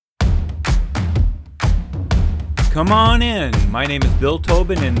Come on in. My name is Bill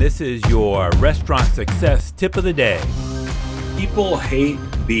Tobin, and this is your restaurant success tip of the day. People hate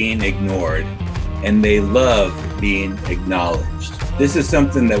being ignored, and they love being acknowledged. This is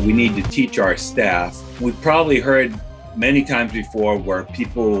something that we need to teach our staff. We've probably heard many times before where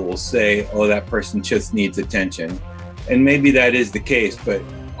people will say, oh, that person just needs attention. And maybe that is the case, but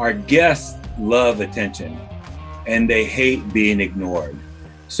our guests love attention, and they hate being ignored.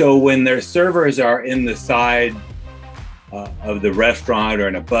 So when their servers are in the side of the restaurant or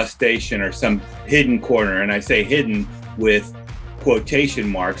in a bus station or some hidden corner, and I say hidden with quotation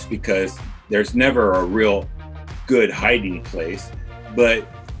marks because there's never a real good hiding place, but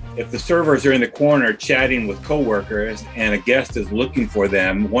if the servers are in the corner chatting with coworkers and a guest is looking for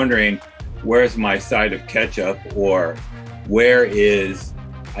them, wondering where's my side of ketchup or where is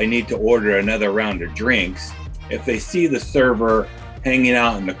I need to order another round of drinks, if they see the server hanging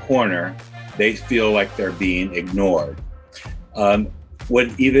out in the corner, they feel like they're being ignored. What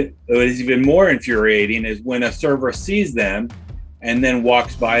is even more infuriating is when a server sees them and then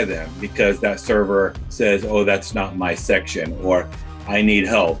walks by them because that server says, oh, that's not my section, or I need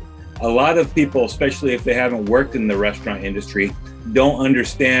help. A lot of people, especially if they haven't worked in the restaurant industry, don't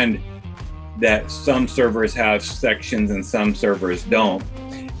understand that some servers have sections and some servers don't,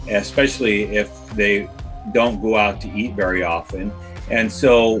 especially if they don't go out to eat very often. And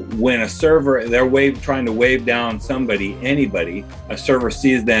so when a server, they're trying to wave down anybody, a server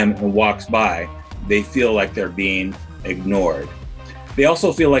sees them and walks by, they feel like they're being ignored. They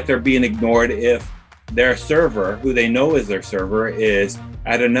also feel like they're being ignored if their server, who they know is their server, is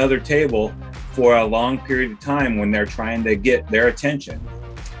at another table for a long period of time when they're trying to get their attention.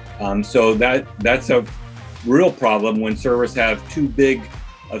 So that's a real problem when servers have too big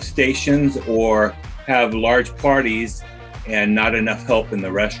of stations or have large parties and not enough help in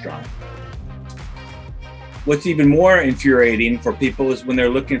the restaurant. What's even more infuriating for people is when they're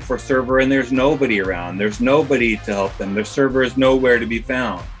looking for a server and there's nobody around. There's nobody to help them. Their server is nowhere to be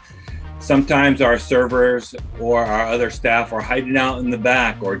found. Sometimes our servers or our other staff are hiding out in the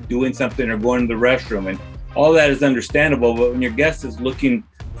back or doing something or going to the restroom, and all that is understandable. But when your guest is looking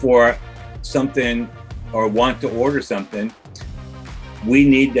for something or want to order something, we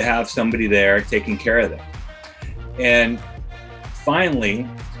need to have somebody there taking care of them. And finally,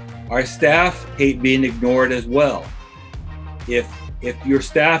 our staff hate being ignored as well. If your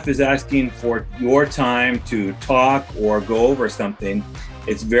staff is asking for your time to talk or go over something,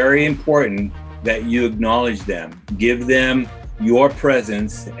 it's very important that you acknowledge them, give them your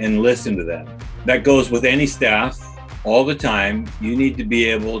presence and listen to them. That goes with any staff all the time. You need to be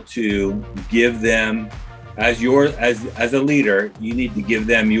able to give them, as a leader, you need to give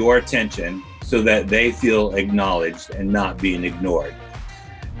them your attention so that they feel acknowledged and not being ignored.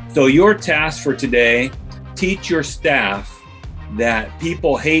 So your task for today, teach your staff that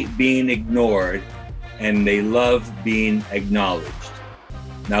people hate being ignored and they love being acknowledged.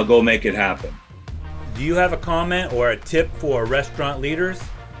 Now go make it happen. Do you have a comment or a tip for restaurant leaders?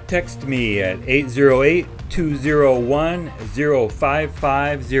 Text me at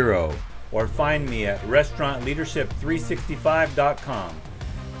 808-201-0550 or find me at restaurantleadership365.com.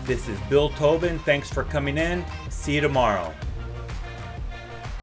 This is Bill Tobin. Thanks for coming in. See you tomorrow.